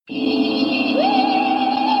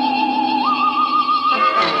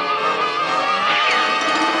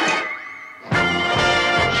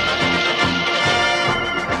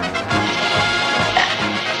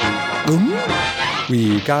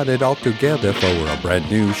We got it all together for a brand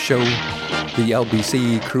new show. The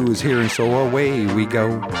LBC crew is here and so away we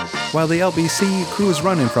go. While the LBC crew is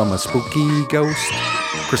running from a spooky ghost,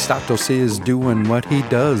 Christatos is doing what he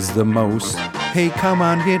does the most. Hey, come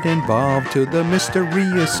on, get involved till the mystery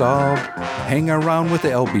is solved. Hang around with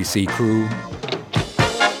the LBC crew.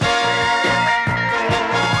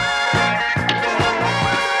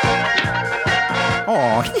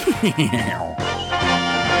 Oh,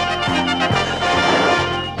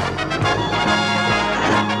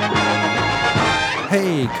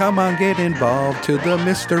 Hey, come on, get involved till the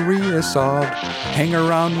mystery is solved. Hang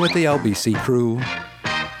around with the LBC crew.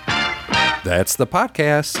 That's the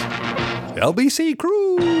podcast. LBC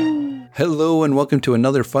Crew. Hello and welcome to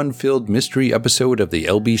another fun-filled mystery episode of the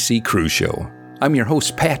LBC Crew Show. I'm your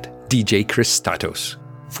host, Pat, DJ Christatos.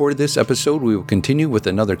 For this episode, we will continue with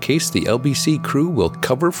another case the LBC Crew will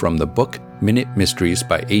cover from the book Minute Mysteries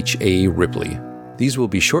by H.A. Ripley. These will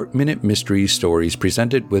be short minute mystery stories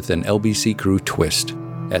presented with an LBC Crew twist.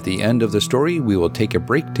 At the end of the story, we will take a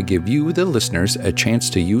break to give you, the listeners, a chance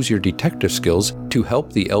to use your detective skills to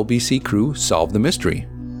help the LBC Crew solve the mystery.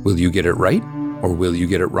 Will you get it right, or will you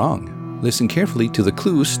get it wrong? Listen carefully to the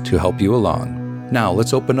clues to help you along. Now,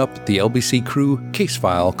 let's open up the LBC Crew case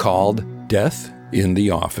file called Death in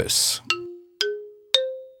the Office.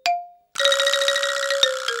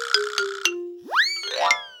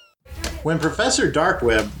 When Professor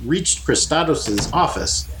Darkweb reached Christatos'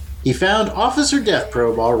 office, he found Officer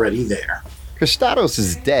Deathprobe already there. Christatos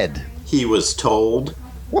is dead, he was told.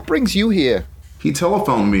 What brings you here? He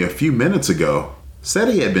telephoned me a few minutes ago. Said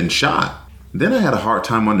he had been shot. Then I had a hard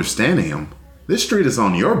time understanding him. This street is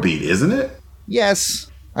on your beat, isn't it?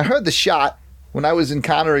 Yes, I heard the shot when I was in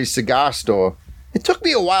Connery's cigar store. It took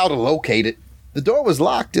me a while to locate it. The door was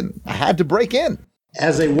locked and I had to break in.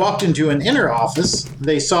 As they walked into an inner office,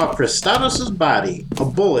 they saw Christatos' body, a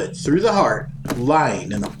bullet through the heart,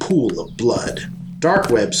 lying in a pool of blood.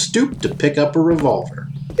 Darkweb stooped to pick up a revolver.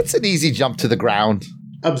 It's an easy jump to the ground,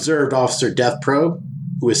 observed Officer Deathprobe,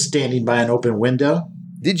 who was standing by an open window.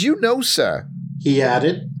 Did you know, sir, he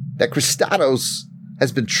added, that Christatos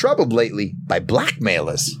has been troubled lately by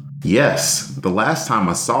blackmailers? Yes, the last time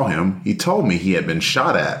I saw him, he told me he had been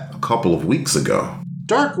shot at a couple of weeks ago.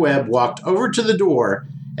 Darkweb walked over to the door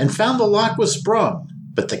and found the lock was sprung,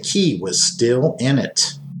 but the key was still in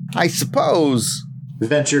it. I suppose,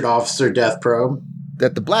 ventured Officer Deathprobe,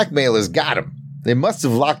 that the blackmailers got him. They must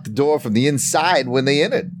have locked the door from the inside when they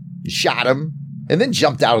entered, shot him, and then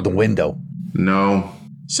jumped out of the window. No,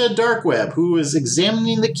 said Darkweb, who was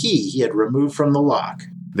examining the key he had removed from the lock.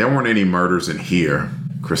 There weren't any murders in here.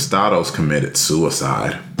 Christatos committed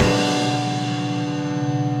suicide.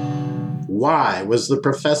 Why was the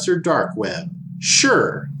Professor Darkweb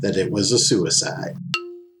sure that it was a suicide?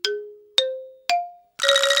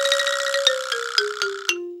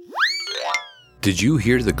 Did you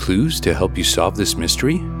hear the clues to help you solve this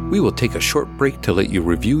mystery? We will take a short break to let you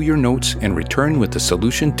review your notes and return with the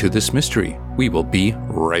solution to this mystery. We will be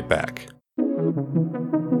right back.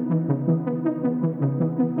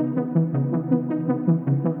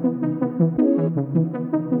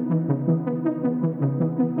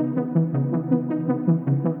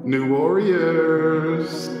 New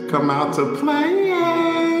Warriors, come out to play.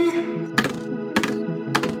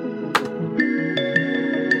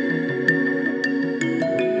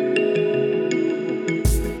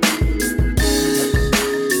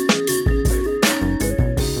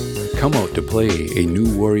 Come Out to Play, a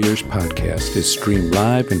New Warriors podcast, is streamed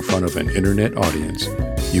live in front of an internet audience.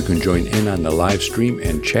 You can join in on the live stream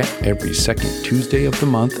and chat every second Tuesday of the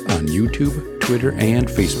month on YouTube, Twitter, and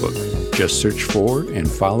Facebook. Just search for and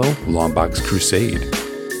follow Longbox Crusade.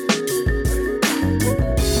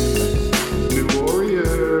 New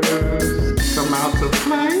Warriors, come out to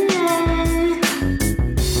play.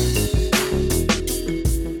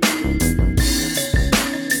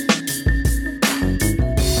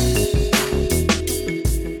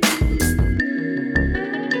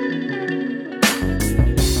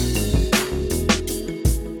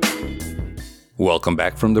 Welcome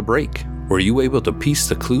back from the break. Were you able to piece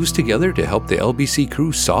the clues together to help the LBC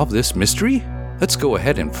crew solve this mystery? Let's go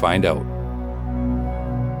ahead and find out.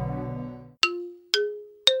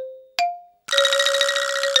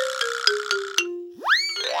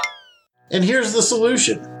 And here's the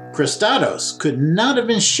solution. Christatos could not have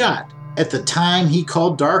been shot at the time he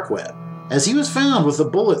called Darkweb, as he was found with a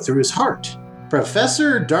bullet through his heart.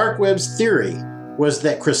 Professor Darkweb's theory was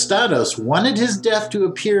that Christatos wanted his death to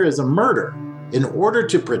appear as a murder in order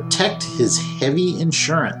to protect his heavy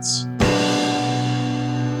insurance.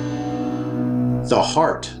 The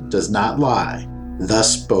heart does not lie,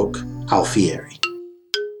 thus spoke Alfieri.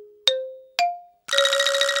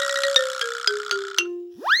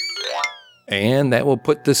 And that will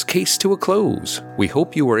put this case to a close. We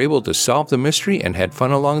hope you were able to solve the mystery and had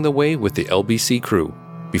fun along the way with the LBC crew.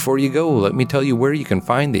 Before you go, let me tell you where you can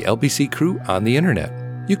find the LBC crew on the internet.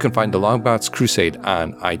 You can find the Longbox Crusade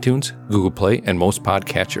on iTunes, Google Play, and most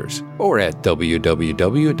podcatchers, or at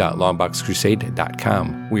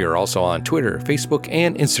www.longboxcrusade.com. We are also on Twitter, Facebook,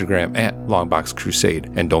 and Instagram at Longbox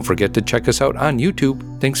Crusade. And don't forget to check us out on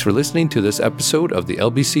YouTube. Thanks for listening to this episode of the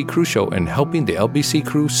LBC Crew Show and helping the LBC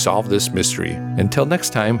crew solve this mystery. Until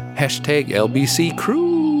next time, hashtag LBC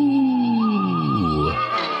Crew.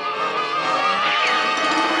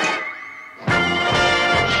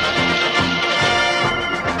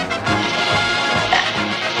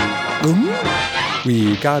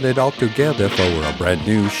 We got it all together for a brand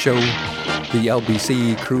new show. The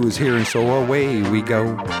LBC crew is here and so away we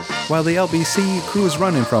go. While the LBC crew is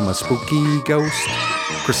running from a spooky ghost,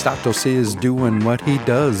 Christatos is doing what he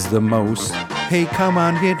does the most. Hey, come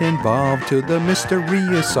on, get involved till the mystery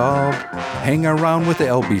is solved. Hang around with the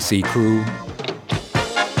LBC crew.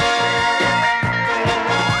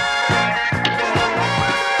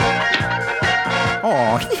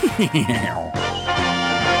 Oh,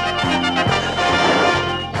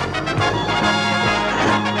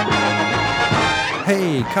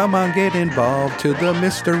 hey, come on, get involved till the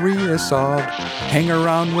mystery is solved. Hang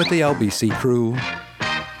around with the LBC crew.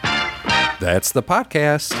 That's the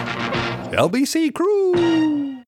podcast. LBC Crew.